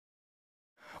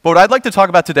But what I'd like to talk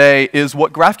about today is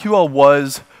what GraphQL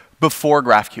was before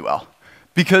GraphQL.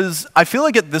 Because I feel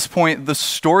like at this point, the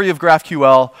story of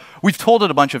GraphQL, we've told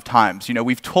it a bunch of times.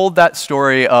 We've told that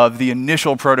story of the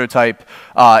initial prototype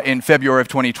in February of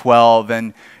 2012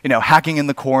 and hacking in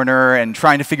the corner and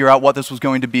trying to figure out what this was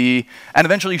going to be, and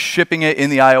eventually shipping it in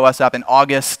the iOS app in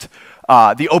August,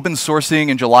 the open sourcing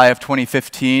in July of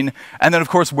 2015, and then, of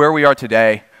course, where we are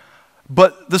today.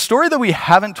 But the story that we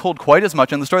haven't told quite as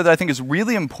much, and the story that I think is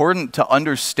really important to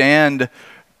understand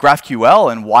GraphQL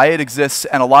and why it exists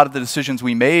and a lot of the decisions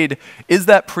we made, is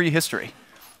that prehistory.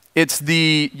 It's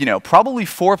the probably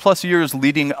 4+ years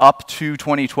leading up to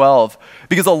 2012,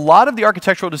 because a lot of the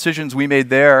architectural decisions we made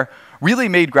there really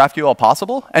made GraphQL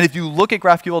possible. And if you look at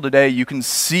GraphQL today, you can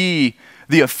see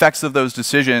the effects of those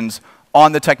decisions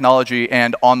on the technology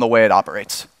and on the way it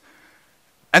operates.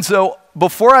 And so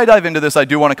before I dive into this, I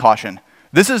do want to caution.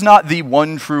 This is not the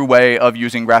one true way of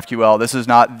using GraphQL. This is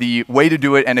not the way to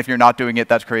do it, and if you're not doing it,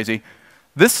 that's crazy.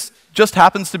 This just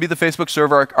happens to be the Facebook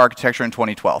server architecture in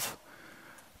 2012.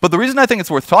 But the reason I think it's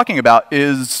worth talking about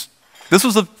is this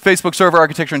was the Facebook server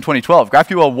architecture in 2012.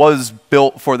 GraphQL was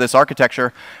built for this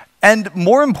architecture. And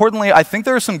more importantly, I think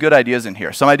there are some good ideas in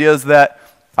here. Some ideas that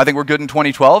I think were good in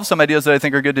 2012, some ideas that I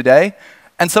think are good today,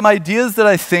 and some ideas that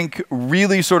I think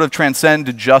really sort of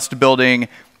transcend just building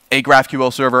a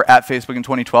GraphQL server at Facebook in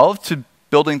 2012 to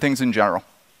building things in general.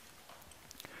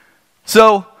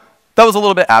 So that was a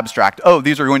little bit abstract. Oh,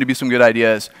 these are going to be some good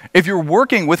ideas. If you're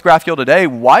working with GraphQL today,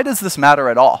 why does this matter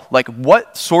at all? Like,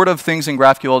 what sort of things in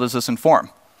GraphQL does this inform?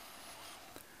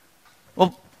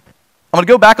 Well, I'm going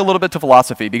to go back a little bit to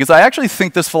philosophy, because I actually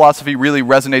think this philosophy really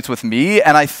resonates with me,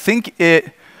 and I think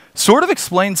it sort of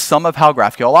explains some of how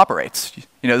GraphQL operates.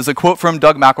 There's a quote from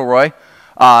Doug McElroy.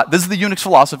 This is the Unix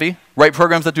philosophy: write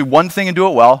programs that do one thing and do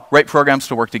it well, write programs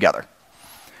to work together.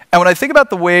 And when I think about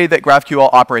the way that GraphQL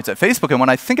operates at Facebook, and when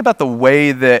I think about the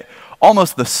way that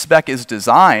almost the spec is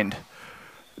designed,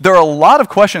 there are a lot of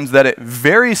questions that it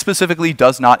very specifically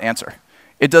does not answer.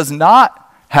 It does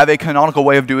not have a canonical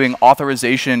way of doing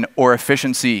authorization or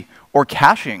efficiency or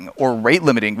caching or rate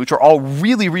limiting, which are all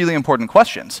really, really important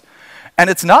questions. And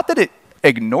it's not that it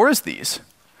ignores these.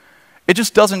 It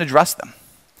just doesn't address them.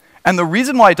 And the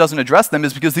reason why it doesn't address them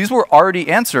is because these were already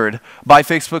answered by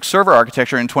Facebook's server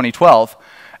architecture in 2012.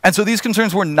 And so these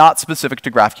concerns were not specific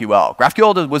to GraphQL.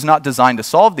 GraphQL was not designed to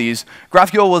solve these.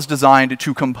 GraphQL was designed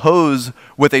to compose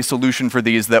with a solution for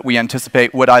these that we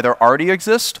anticipate would either already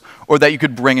exist or that you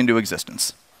could bring into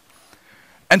existence.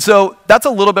 And so that's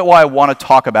a little bit why I want to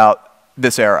talk about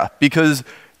this era, because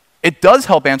it does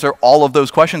help answer all of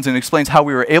those questions and explains how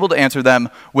we were able to answer them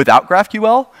without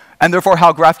GraphQL, and therefore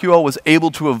how GraphQL was able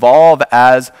to evolve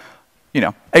as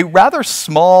a rather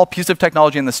small piece of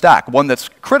technology in the stack, one that's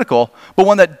critical, but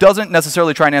one that doesn't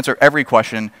necessarily try and answer every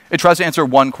question. It tries to answer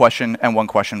one question, and one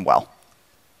question well.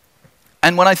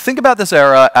 And when I think about this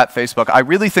era at Facebook, I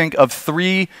really think of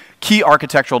three key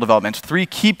architectural developments, three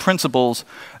key principles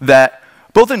that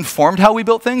both informed how we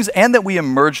built things and that we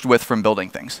emerged with from building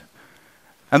things.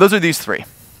 And those are these three.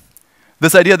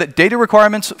 This idea that data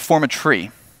requirements form a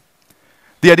tree,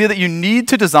 the idea that you need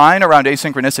to design around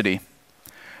asynchronicity,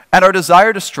 and our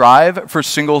desire to strive for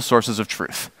single sources of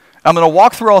truth. I'm going to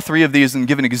walk through all three of these and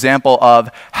give an example of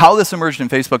how this emerged in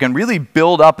Facebook and really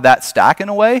build up that stack in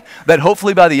a way that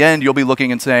hopefully by the end you'll be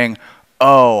looking and saying,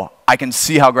 oh, I can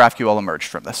see how GraphQL emerged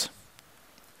from this.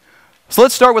 So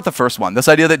let's start with the first one, this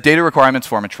idea that data requirements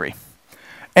form a tree.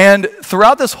 And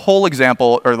throughout this whole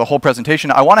example, or the whole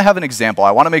presentation, I want to have an example.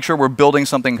 I want to make sure we're building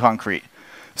something concrete.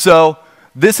 So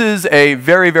this is a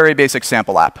very, very basic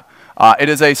sample app. It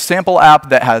is a sample app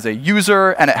that has a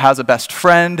user, and it has a best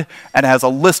friend, and it has a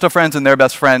list of friends and their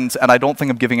best friends, and I don't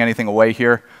think I'm giving anything away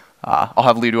here. I'll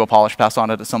have Lee do a polish pass on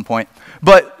it at some point.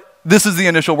 But this is the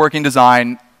initial working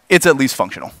design. It's at least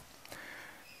functional.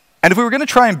 And if we were going to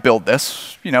try and build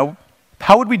this,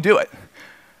 how would we do it?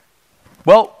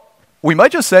 Well, we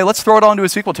might just say, let's throw it onto a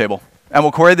SQL table. And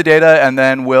we'll query the data, and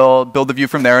then we'll build the view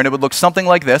from there. And it would look something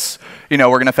like this. We're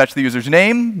going to fetch the user's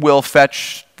name. We'll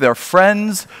fetch their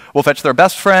friends. We'll fetch their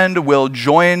best friend. We'll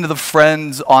join the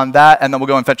friends on that. And then we'll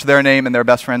go and fetch their name and their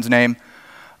best friend's name.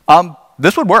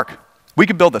 This would work. We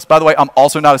could build this. By the way, I'm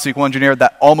also not a SQL engineer.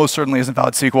 That almost certainly isn't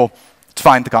valid SQL. It's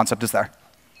fine. The concept is there.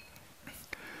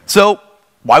 So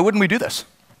why wouldn't we do this?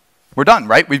 We're done,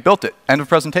 right? We've built it. End of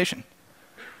presentation.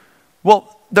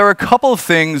 Well, there are a couple of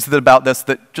things about this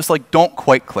that just don't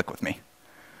quite click with me.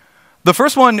 The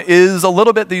first one is a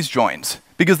little bit these joins,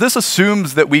 because this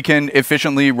assumes that we can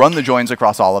efficiently run the joins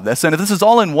across all of this. And if this is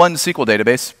all in one SQL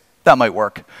database, that might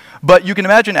work. But you can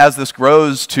imagine as this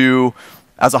grows to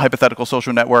as a hypothetical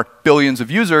social network, billions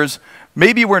of users,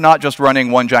 maybe we're not just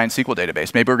running one giant SQL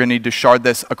database. Maybe we're going to need to shard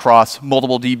this across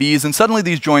multiple DBs, and suddenly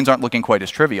these joins aren't looking quite as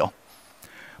trivial.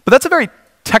 But that's a very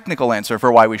technical answer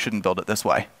for why we shouldn't build it this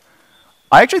way.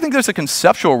 I actually think there's a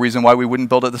conceptual reason why we wouldn't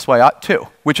build it this way too,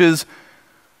 which is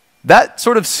that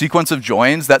sort of sequence of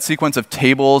joins, that sequence of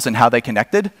tables and how they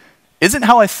connected, isn't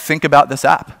how I think about this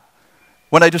app.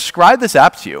 When I describe this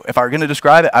app to you, if I were going to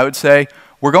describe it, I would say,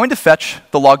 we're going to fetch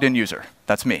the logged in user.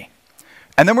 That's me.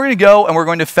 And then we're going to go and we're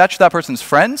going to fetch that person's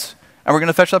friends, and we're going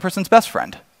to fetch that person's best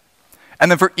friend.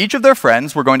 And then for each of their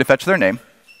friends, we're going to fetch their name.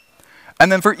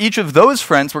 And then for each of those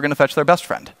friends, we're going to fetch their best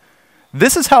friend.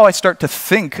 This is how I start to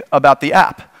think about the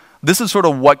app. This is sort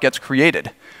of what gets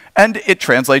created. And it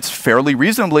translates fairly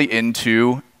reasonably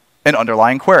into an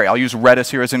underlying query. I'll use Redis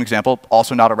here as an example,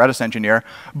 also not a Redis engineer.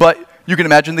 But you can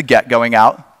imagine the get going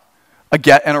out, a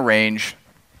get and a range,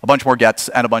 a bunch more gets,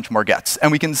 and a bunch more gets.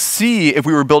 And we can see, if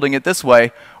we were building it this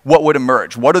way, what would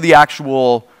emerge. What are the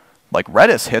actual like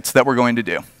Redis hits that we're going to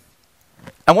do?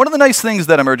 And one of the nice things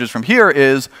that emerges from here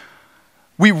is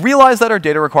we realize that our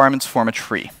data requirements form a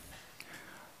tree.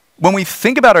 When we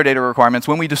think about our data requirements,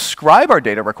 when we describe our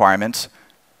data requirements,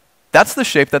 that's the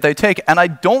shape that they take. And I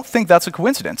don't think that's a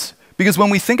coincidence. Because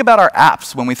when we think about our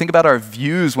apps, when we think about our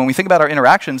views, when we think about our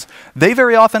interactions, they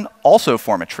very often also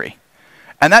form a tree.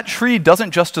 And that tree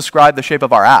doesn't just describe the shape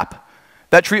of our app.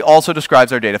 That tree also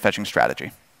describes our data fetching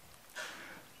strategy.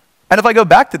 And if I go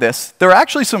back to this, there are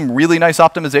actually some really nice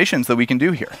optimizations that we can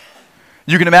do here.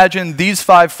 You can imagine these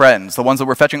 5 friends, the ones that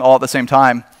we're fetching all at the same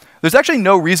time. There's actually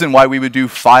no reason why we would do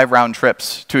 5 round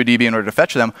trips to a DB in order to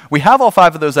fetch them. We have all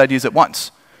 5 of those IDs at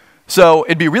once. So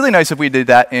it'd be really nice if we did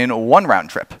that in 1 round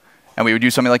trip. And we would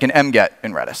do something like an mget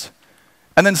in Redis.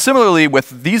 And then similarly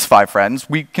with these 5 friends,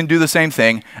 we can do the same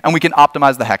thing, and we can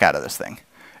optimize the heck out of this thing.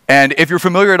 And if you're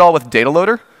familiar at all with data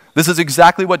loader, this is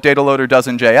exactly what data loader does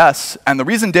in JS. And the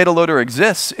reason data loader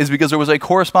exists is because there was a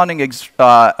corresponding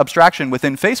abstraction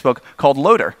within Facebook called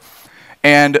loader.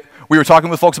 And we were talking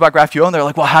with folks about GraphQL, and they're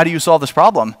like, well, how do you solve this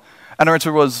problem? And our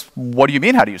answer was, what do you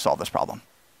mean, how do you solve this problem?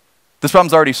 This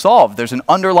problem's already solved. There's an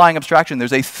underlying abstraction.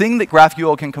 There's a thing that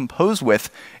GraphQL can compose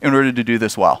with in order to do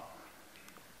this well.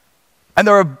 And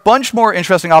there are a bunch more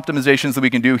interesting optimizations that we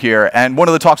can do here. And one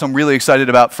of the talks I'm really excited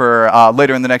about for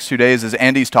later in the next 2 days is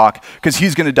Andy's talk, because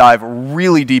he's going to dive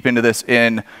really deep into this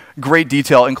in great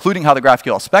detail, including how the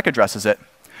GraphQL spec addresses it.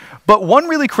 But one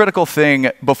really critical thing,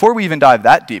 before we even dive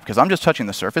that deep, because I'm just touching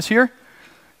the surface here,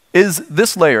 is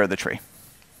this layer of the tree.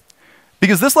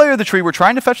 Because this layer of the tree, we're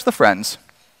trying to fetch the friends,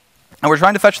 and we're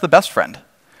trying to fetch the best friend.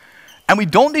 And we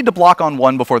don't need to block on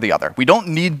one before the other. We don't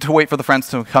need to wait for the friends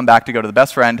to come back to go to the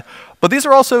best friend. But these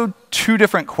are also 2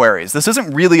 different queries. This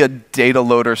isn't really a data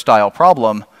loader style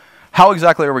problem. How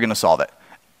exactly are we going to solve it?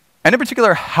 And in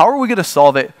particular, how are we going to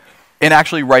solve it in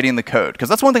actually writing the code? Because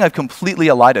that's one thing I've completely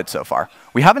elided so far.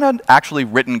 We haven't had actually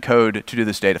written code to do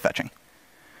this data fetching.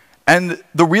 And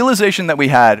the realization that we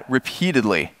had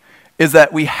repeatedly is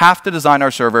that we have to design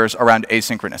our servers around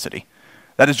asynchronicity.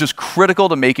 That is just critical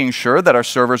to making sure that our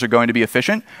servers are going to be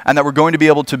efficient and that we're going to be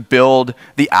able to build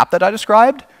the app that I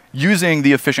described using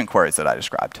the efficient queries that I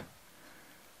described.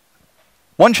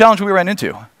 One challenge we ran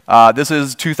into, this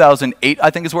is 2008, I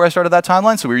think is where I started that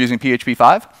timeline, so we were using PHP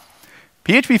 5.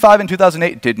 PHP 5 in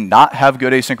 2008 did not have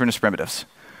good asynchronous primitives.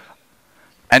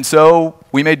 And so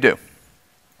we made do.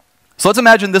 So let's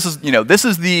imagine this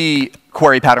is the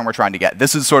query pattern we're trying to get.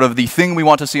 This is sort of the thing we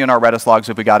want to see in our Redis logs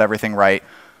if we got everything right.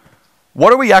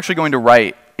 What are we actually going to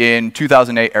write in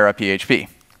 2008 era PHP?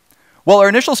 Well, our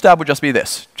initial stab would just be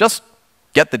this. Just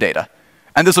get the data.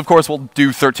 And this, of course, will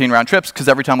do 13 round trips, because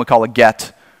every time we call a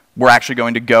get, we're actually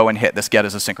going to go and hit this get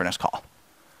as a synchronous call.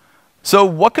 So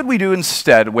what could we do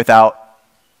instead without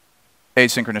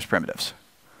asynchronous primitives?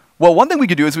 Well, one thing we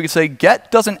could do is we could say get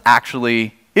doesn't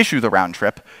actually issue the round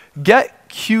trip. Get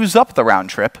queues up the round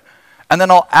trip. And then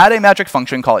I'll add a magic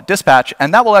function, call it dispatch,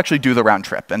 and that will actually do the round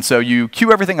trip. And so you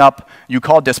queue everything up, you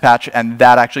call dispatch, and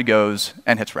that actually goes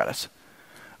and hits Redis.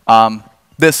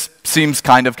 This seems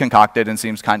kind of concocted and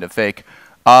seems kind of fake.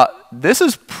 This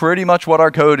is pretty much what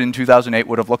our code in 2008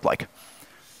 would have looked like.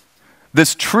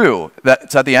 This true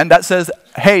that's at the end, that says,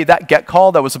 hey, that get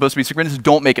call that was supposed to be synchronous,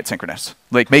 don't make it synchronous.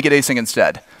 Like, make it async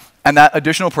instead. And that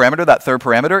additional parameter, that third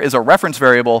parameter, is a reference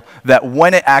variable that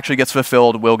when it actually gets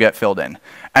fulfilled, will get filled in.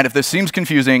 And if this seems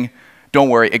confusing, don't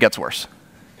worry, it gets worse.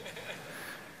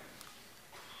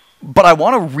 But I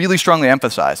want to really strongly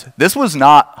emphasize, this was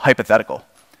not hypothetical.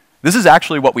 This is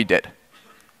actually what we did.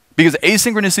 Because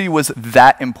asynchronicity was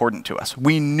that important to us.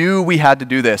 We knew we had to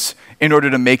do this in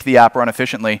order to make the app run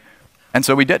efficiently, and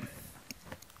so we did.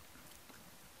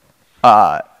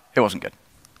 It wasn't good.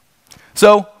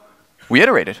 So we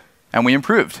iterated, and we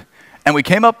improved. And we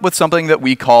came up with something that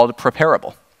we called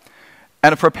preparable.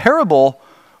 And a preparable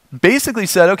basically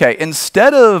said, OK,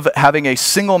 instead of having a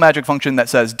single magic function that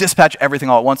says dispatch everything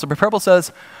all at once, a preparable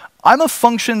says, I'm a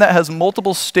function that has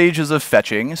multiple stages of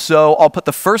fetching, so I'll put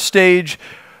the first stage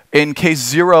in case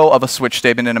 0 of a switch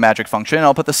statement in a magic function.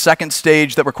 I'll put the second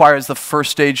stage that requires the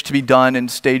first stage to be done in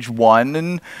stage 1.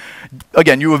 And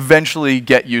again, you eventually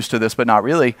get used to this, but not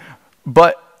really.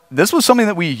 But this was something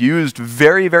that we used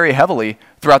very, very heavily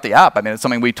throughout the app. I mean, it's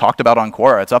something we talked about on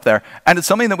Quora. It's up there. And it's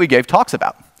something that we gave talks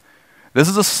about. This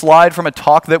is a slide from a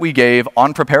talk that we gave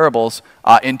on preparables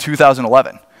in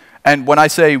 2011. And when I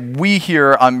say we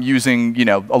here, I'm using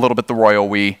a little bit the royal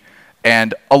we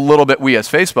and a little bit we as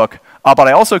Facebook. But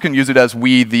I also can use it as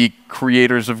we, the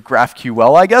creators of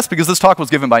GraphQL, I guess, because this talk was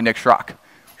given by Nick Schrock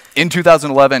in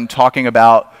 2011, talking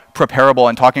about preparable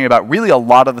and talking about really a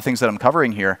lot of the things that I'm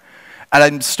covering here. And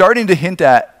I'm starting to hint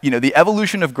at the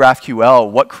evolution of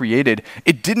GraphQL, what created.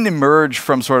 It didn't emerge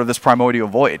from sort of this primordial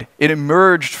void. It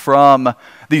emerged from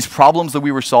these problems that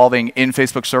we were solving in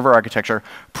Facebook server architecture,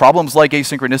 problems like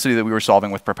asynchronicity that we were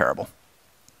solving with preparable.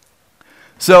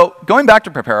 So going back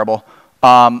to preparable,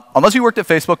 unless you worked at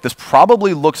Facebook, this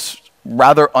probably looks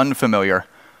rather unfamiliar,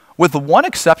 with one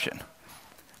exception.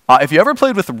 If you ever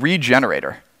played with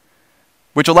Regenerator,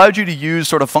 which allowed you to use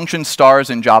sort of function stars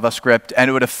in JavaScript, and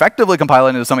it would effectively compile it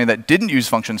into something that didn't use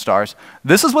function stars,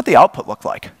 this is what the output looked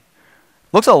like.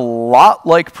 Looks a lot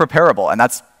like preparable, and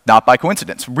that's not by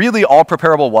coincidence. Really, all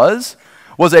preparable was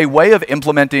a way of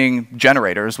implementing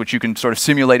generators, which you can sort of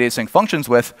simulate async functions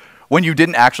with, when you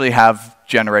didn't actually have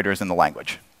generators in the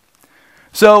language.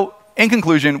 So in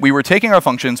conclusion, we were taking our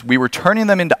functions, we were turning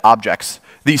them into objects.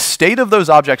 The state of those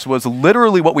objects was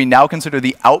literally what we now consider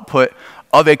the output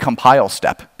of a compile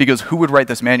step, because who would write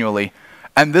this manually?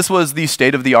 And this was the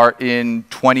state of the art in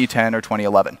 2010 or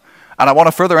 2011. And I want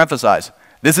to further emphasize,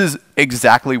 this is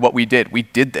exactly what we did. We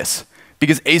did this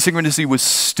because asynchronicity was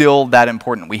still that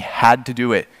important. We had to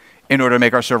do it in order to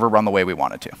make our server run the way we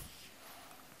wanted to.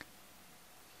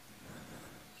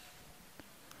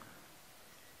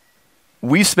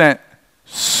 We spent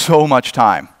so much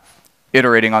time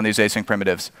iterating on these async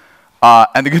primitives.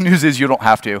 And the good news is you don't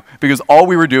have to, because all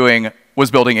we were doing was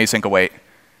building async await.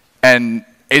 And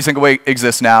async await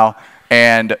exists now,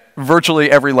 and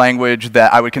virtually every language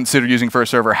that I would consider using for a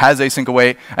server has async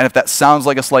await. And if that sounds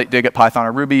like a slight dig at Python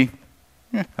or Ruby,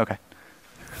 OK.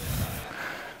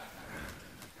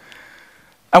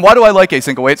 And why do I like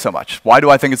async await so much? Why do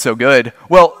I think it's so good?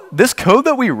 Well, this code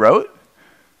that we wrote,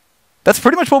 that's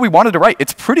pretty much what we wanted to write.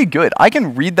 It's pretty good. I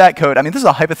can read that code. I mean, this is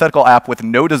a hypothetical app with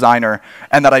no designer,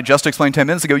 and that I just explained 10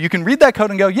 minutes ago. You can read that code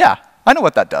and go, yeah, I know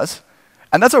what that does.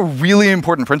 And that's a really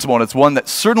important principle, and it's one that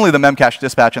certainly the memcache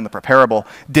dispatch and the preparable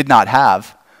did not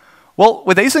have. Well,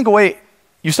 with async await,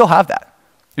 you still have that.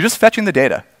 You're just fetching the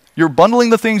data. You're bundling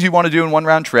the things you want to do in one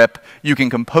round trip. You can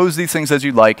compose these things as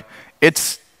you like.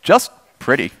 It's just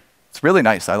pretty. It's really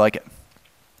nice. I like it.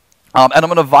 And I'm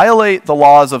going to violate the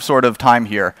laws of sort of time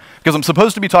here, because I'm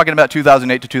supposed to be talking about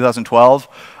 2008 to 2012,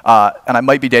 and I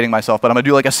might be dating myself, but I'm going to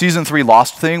do like a season 3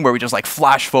 Lost thing where we just like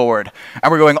flash forward,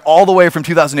 and we're going all the way from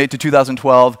 2008 to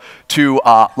 2012 to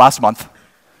last month.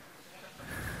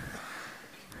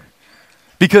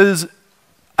 Because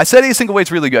I said async await's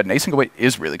really good, and async await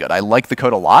is really good. I like the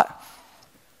code a lot,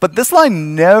 but this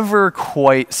line never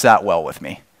quite sat well with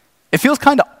me. It feels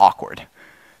kind of awkward.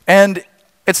 And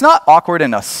it's not awkward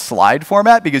in a slide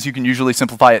format, because you can usually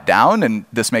simplify it down, and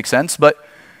this makes sense. But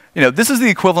this is the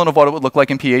equivalent of what it would look like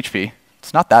in PHP.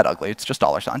 It's not that ugly. It's just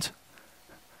 $signs.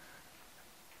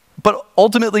 But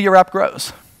ultimately, your app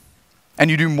grows.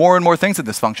 And you do more and more things with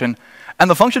this function. And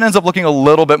the function ends up looking a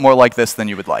little bit more like this than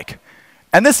you would like.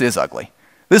 And this is ugly.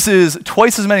 This is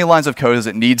twice as many lines of code as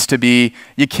it needs to be.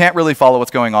 You can't really follow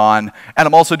what's going on. And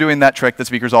I'm also doing that trick that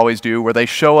speakers always do, where they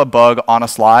show a bug on a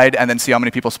slide and then see how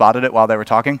many people spotted it while they were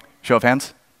talking. Show of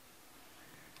hands.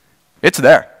 It's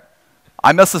there.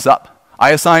 I messed this up. I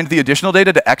assigned the additional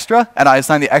data to extra, and I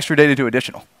assigned the extra data to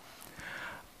additional.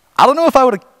 I don't know if I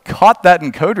would have caught that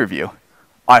in code review.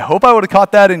 I hope I would have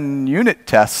caught that in unit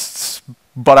tests,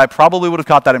 but I probably would have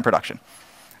caught that in production,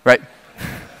 right?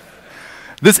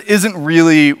 This isn't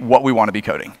really what we want to be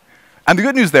coding. And the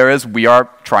good news there is we are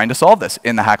trying to solve this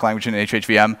in the hack language in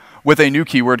HHVM with a new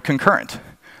keyword, concurrent,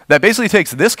 that basically takes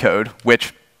this code,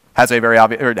 which has a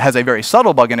very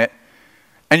subtle bug in it,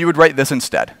 and you would write this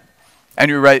instead. And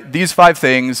you would write these 5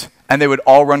 things, and they would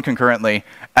all run concurrently.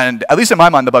 And at least in my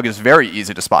mind, the bug is very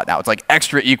easy to spot now. It's like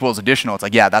extra equals additional. It's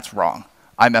like, yeah, that's wrong.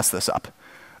 I messed this up.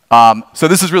 So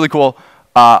this is really cool.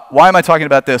 Why am I talking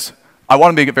about this? I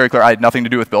want to make it very clear I had nothing to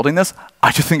do with building this.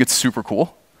 I just think it's super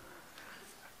cool.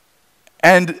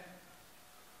 And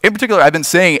in particular, I've been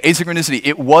saying asynchronicity,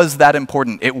 it was that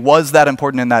important. It was that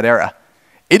important in that era.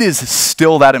 It is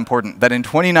still that important that in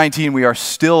 2019, we are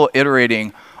still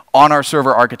iterating on our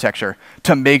server architecture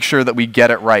to make sure that we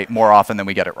get it right more often than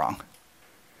we get it wrong.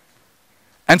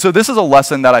 And so this is a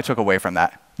lesson that I took away from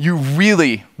that. You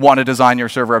really want to design your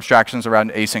server abstractions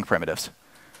around async primitives.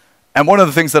 And one of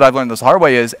the things that I've learned this hard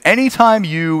way is anytime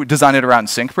you design it around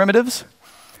sync primitives,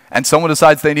 and someone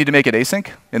decides they need to make it async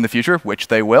in the future, which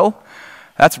they will,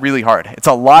 that's really hard. It's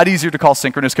a lot easier to call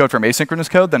synchronous code from asynchronous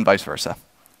code than vice versa.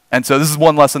 And so this is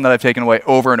one lesson that I've taken away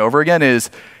over and over again is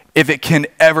if it can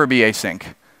ever be async,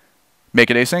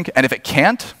 make it async. And if it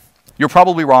can't, you're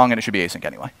probably wrong and it should be async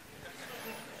anyway.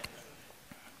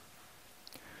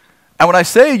 And when I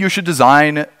say you should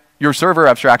design your server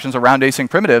abstractions around async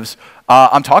primitives,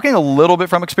 I'm talking a little bit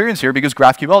from experience here because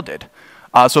GraphQL did.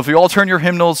 So if you all turn your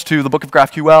hymnals to the book of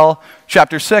GraphQL,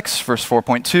 chapter 6, verse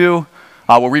 4.2,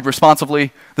 we'll read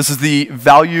responsively. This is the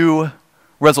value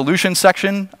resolution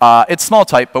section. It's small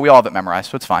type, but we all have it memorized,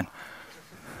 so it's fine.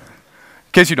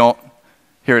 In case you don't,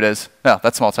 here it is. No,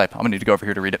 that's small type. I'm going to need to go over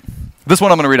here to read it. This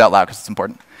one I'm going to read out loud because it's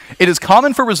important. It is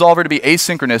common for resolver to be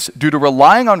asynchronous due to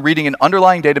relying on reading an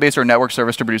underlying database or network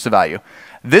service to produce a value.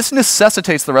 This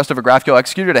necessitates the rest of a GraphQL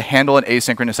executor to handle an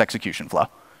asynchronous execution flow.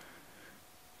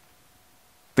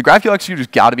 The GraphQL executor's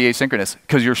got to be asynchronous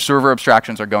because your server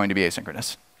abstractions are going to be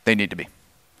asynchronous. They need to be.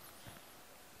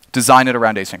 Design it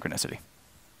around asynchronicity.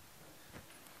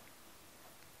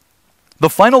 The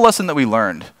final lesson that we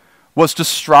learned was to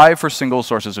strive for single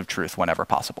sources of truth whenever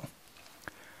possible.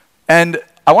 And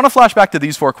I want to flash back to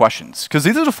these 4 questions, because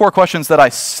these are the 4 questions that I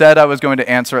said I was going to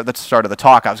answer at the start of the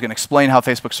talk. I was going to explain how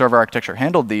Facebook server architecture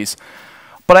handled these.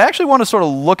 But I actually want to sort of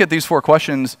look at these 4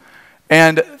 questions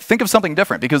and think of something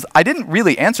different, because I didn't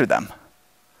really answer them.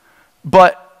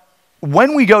 But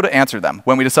when we go to answer them,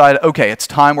 when we decide, OK, it's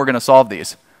time we're going to solve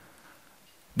these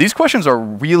questions are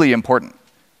really important.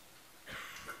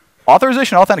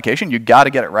 Authorization authentication, you got to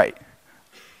get it right.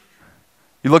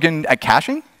 You're looking at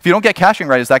caching? If you don't get caching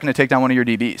right, is that going to take down one of your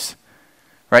DBs?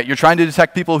 Right? You're trying to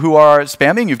detect people who are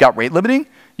spamming. You've got rate limiting.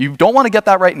 You don't want to get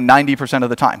that right 90% of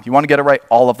the time. You want to get it right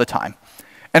all of the time.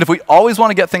 And if we always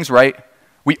want to get things right,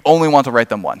 we only want to write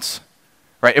them once.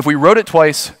 Right? If we wrote it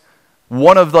twice,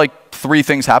 one of like 3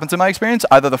 things happens in my experience.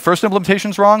 Either the first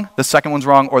implementation's wrong, the second one's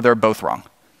wrong, or they're both wrong.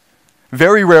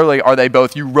 Very rarely are they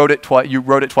both. You wrote it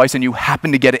twice and you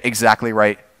happen to get it exactly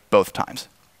right both times.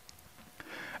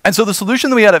 And so the solution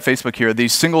that we had at Facebook here,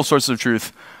 these single sources of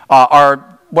truth,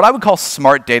 are what I would call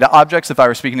smart data objects if I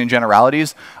were speaking in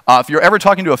generalities. If you're ever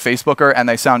talking to a Facebooker and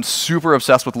they sound super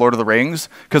obsessed with Lord of the Rings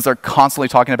because they're constantly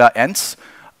talking about Ents,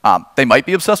 they might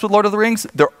be obsessed with Lord of the Rings.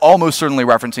 They're almost certainly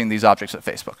referencing these objects at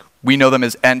Facebook. We know them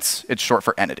as Ents. It's short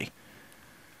for entity.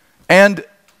 And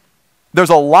there's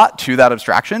a lot to that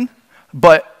abstraction,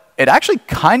 but it actually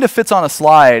kind of fits on a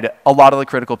slide a lot of the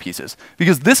critical pieces,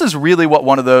 because this is really what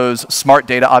one of those smart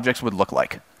data objects would look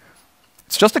like.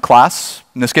 It's just a class.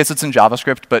 In this case, it's in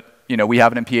JavaScript, but we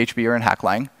have it in PHP or in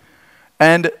Hacklang.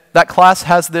 And that class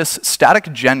has this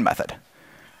static gen method.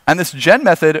 And this gen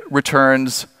method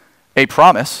returns a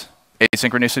promise,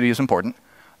 asynchronicity is important,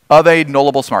 of a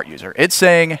nullable smart user. It's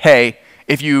saying, hey,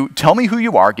 if you tell me who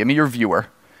you are, give me your viewer,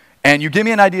 and you give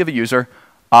me an ID of a user,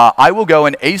 I will go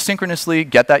and asynchronously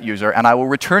get that user, and I will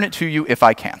return it to you if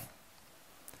I can.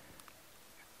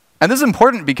 And this is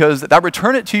important because that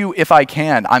return it to you if I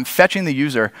can, I'm fetching the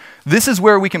user. This is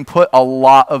where we can put a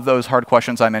lot of those hard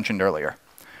questions I mentioned earlier.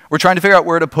 We're trying to figure out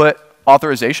where to put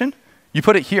authorization. You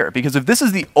put it here, because if this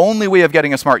is the only way of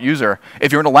getting a smart user,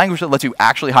 if you're in a language that lets you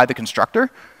actually hide the constructor,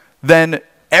 then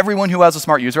everyone who has a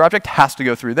smart user object has to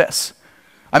go through this.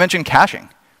 I mentioned caching.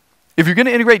 If you're going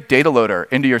to integrate data loader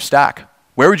into your stack,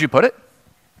 where would you put it?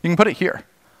 You can put it here.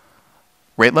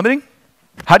 Rate limiting?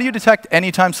 How do you detect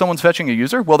anytime someone's fetching a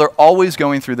user? Well, they're always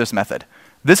going through this method.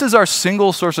 This is our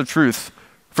single source of truth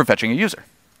for fetching a user.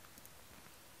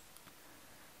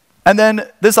 And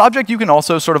then this object you can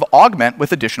also sort of augment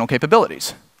with additional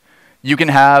capabilities. You can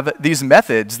have these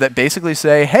methods that basically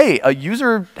say, hey, a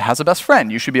user has a best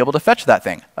friend. You should be able to fetch that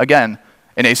thing. Again,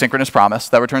 an asynchronous promise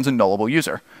that returns a nullable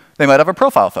user. They might have a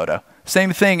profile photo.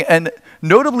 Same thing. And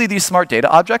notably, these smart data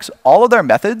objects, all of their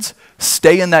methods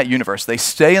stay in that universe. They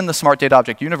stay in the smart data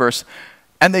object universe,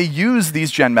 and they use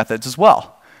these gen methods as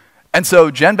well. And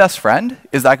so gen best friend,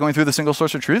 is that going through the single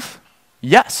source of truth?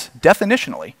 Yes,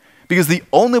 definitionally. Because the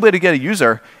only way to get a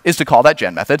user is to call that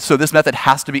gen method, so this method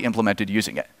has to be implemented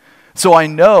using it. So I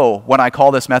know when I call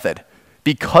this method,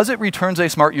 because it returns a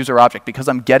smart user object, because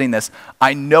I'm getting this,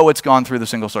 I know it's gone through the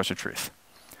single source of truth.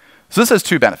 So this has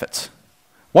two benefits.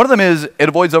 One of them is it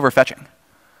avoids overfetching.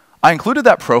 I included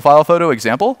that profile photo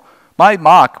example. My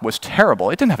mock was terrible.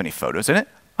 It didn't have any photos in it.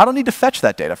 I don't need to fetch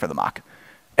that data for the mock.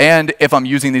 And if I'm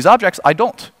using these objects, I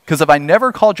don't. Because if I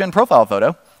never call gen profile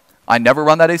photo, I never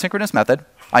run that asynchronous method,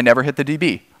 I never hit the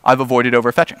DB. I've avoided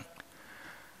overfetching.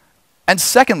 And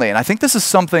secondly, and I think this is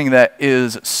something that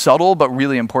is subtle but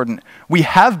really important, we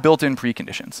have built-in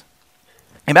preconditions.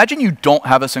 Imagine you don't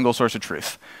have a single source of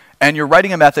truth, and you're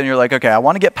writing a method and you're like, okay, I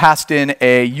want to get passed in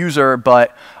a user,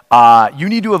 but you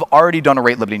need to have already done a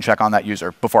rate limiting check on that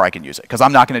user before I can use it, because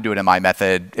I'm not going to do it in my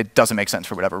method. It doesn't make sense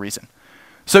for whatever reason.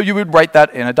 So you would write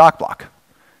that in a doc block.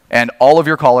 And all of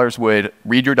your callers would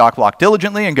read your doc block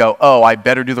diligently and go, oh, I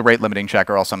better do the rate limiting check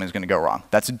or else something's going to go wrong.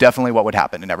 That's definitely what would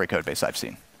happen in every code base I've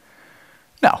seen.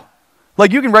 No.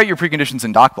 Like, you can write your preconditions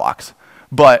in doc blocks,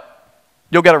 but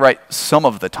you'll get it right some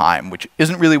of the time, which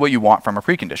isn't really what you want from a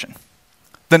precondition.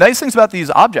 The nice things about these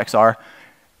objects are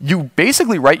you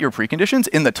basically write your preconditions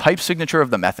in the type signature of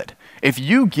the method. If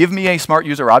you give me a smart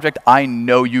user object, I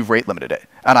know you've rate limited it.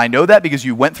 And I know that because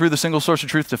you went through the single source of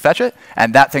truth to fetch it,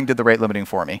 and that thing did the rate limiting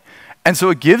for me. And so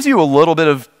it gives you a little bit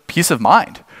of peace of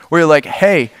mind, where you're like,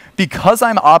 hey, because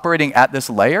I'm operating at this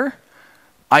layer,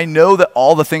 I know that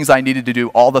all the things I needed to do,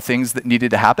 all the things that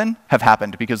needed to happen, have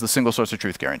happened because the single source of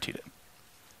truth guaranteed it.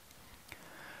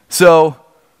 So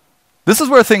this is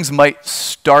where things might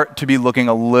start to be looking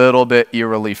a little bit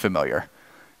eerily familiar.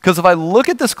 Because if I look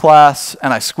at this class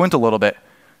and I squint a little bit,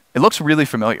 it looks really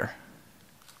familiar.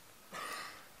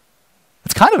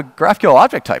 It's kind of a GraphQL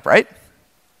object type, right?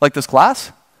 Like this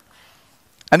class.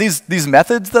 And these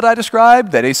methods that I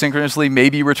described that asynchronously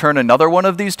maybe return another one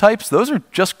of these types, those are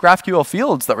just GraphQL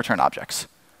fields that return objects.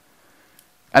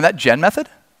 And that gen method,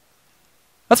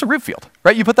 that's a root field,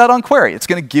 right? You put that on query. It's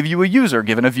going to give you a user,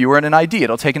 given a viewer and an ID.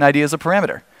 It'll take an ID as a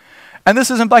parameter. And this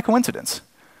isn't by coincidence.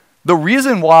 The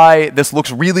reason why this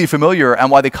looks really familiar and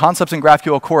why the concepts in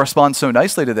GraphQL correspond so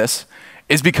nicely to this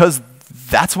is because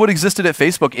that's what existed at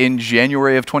Facebook in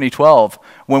January of 2012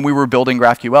 when we were building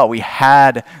GraphQL. We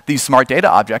had these smart data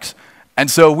objects,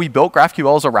 and so we built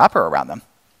GraphQL as a wrapper around them.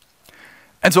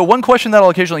 And so one question that I'll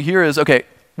occasionally hear is, okay,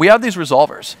 we have these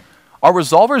resolvers. Are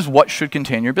resolvers what should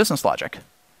contain your business logic?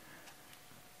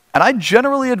 And I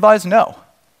generally advise no.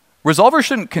 Resolvers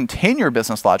shouldn't contain your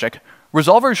business logic.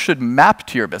 Resolvers should map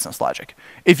to your business logic.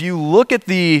 If you look at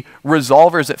the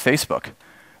resolvers at Facebook,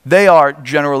 they are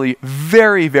generally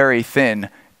very, very thin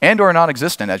and or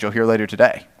non-existent, as you'll hear later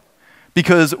today.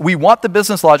 Because we want the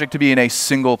business logic to be in a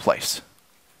single place.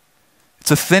 It's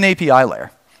a thin API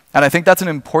layer. And I think that's an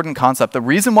important concept. The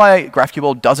reason why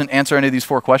GraphQL doesn't answer any of these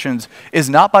 4 questions is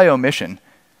not by omission,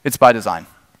 it's by design.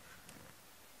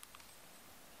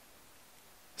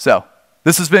 So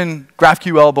this has been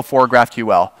GraphQL before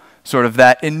GraphQL, sort of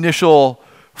that initial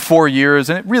 4 years,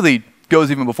 and it really goes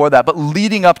even before that, but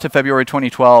leading up to February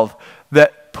 2012,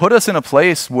 that put us in a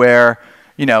place where,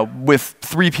 you know, with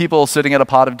 3 people sitting at a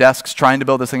pod of desks trying to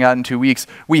build this thing out in 2 weeks,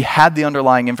 we had the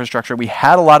underlying infrastructure, we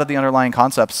had a lot of the underlying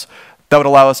concepts that would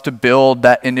allow us to build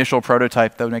that initial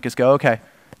prototype that would make us go, okay,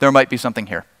 there might be something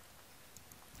here.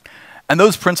 And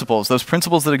those principles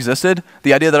that existed,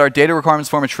 the idea that our data requirements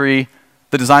form a tree,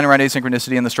 the design around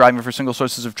asynchronicity, and the striving for single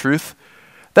sources of truth,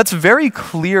 that's very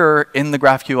clear in the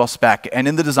GraphQL spec and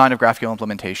in the design of GraphQL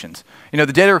implementations. You know,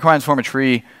 the data requirements form a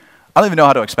tree. I don't even know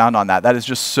how to expound on that. That is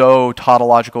just so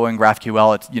tautological in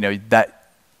GraphQL. It's, you know, that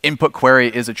input query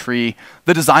is a tree.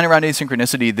 The design around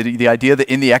asynchronicity, the idea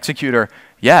that in the executor,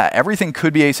 yeah, everything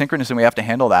could be asynchronous and we have to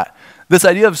handle that. This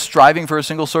idea of striving for a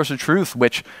single source of truth,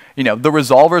 which, you know, the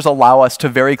resolvers allow us to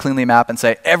very cleanly map and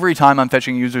say, every time I'm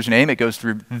fetching a user's name, it goes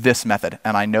through this method.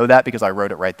 And I know that because I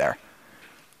wrote it right there.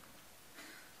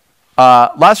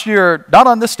 Last year, not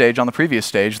on this stage, on the previous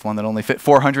stage, the one that only fit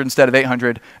 400 instead of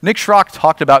 800, Nick Schrock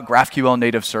talked about GraphQL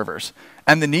native servers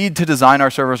and the need to design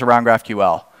our servers around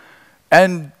GraphQL.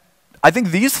 And I think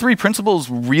these 3 principles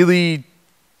really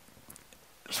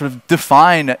sort of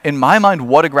define, in my mind,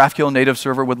 what a GraphQL native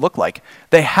server would look like.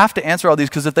 They have to answer all these,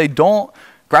 because if they don't,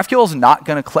 GraphQL is not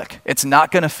going to click. It's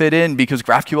not going to fit in because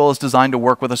GraphQL is designed to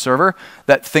work with a server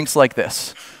that thinks like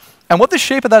this. And what the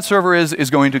shape of that server is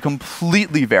going to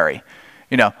completely vary.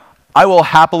 You know, I will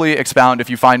happily expound, if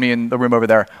you find me in the room over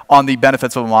there, on the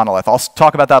benefits of a monolith. I'll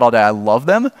talk about that all day. I love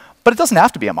them, but it doesn't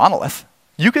have to be a monolith.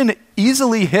 You can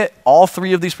easily hit all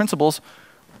 3 of these principles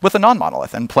with a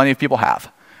non-monolith, and plenty of people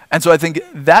have. And so I think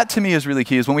that, to me, is really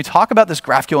key, is when we talk about this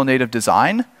GraphQL native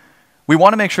design, we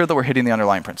want to make sure that we're hitting the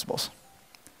underlying principles.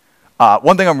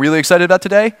 One thing I'm really excited about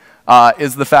today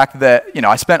is the fact that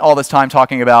I spent all this time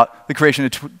talking about the creation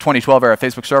of 2012 era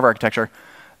Facebook server architecture.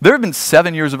 There have been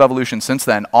 7 years of evolution since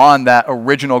then on that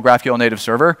original GraphQL native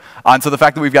server. And so the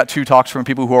fact that we've got 2 talks from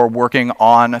people who are working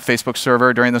on Facebook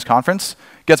server during this conference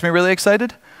gets me really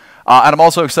excited. And I'm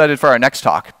also excited for our next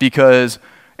talk, because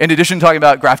in addition to talking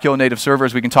about GraphQL native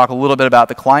servers, we can talk a little bit about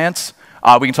the clients.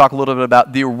 We can talk a little bit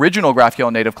about the original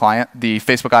GraphQL native client, the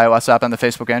Facebook iOS app and the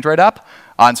Facebook Android app.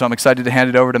 And so I'm excited to hand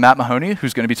it over to Matt Mahoney,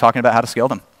 who's going to be talking about how to scale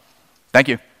them. Thank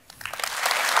you.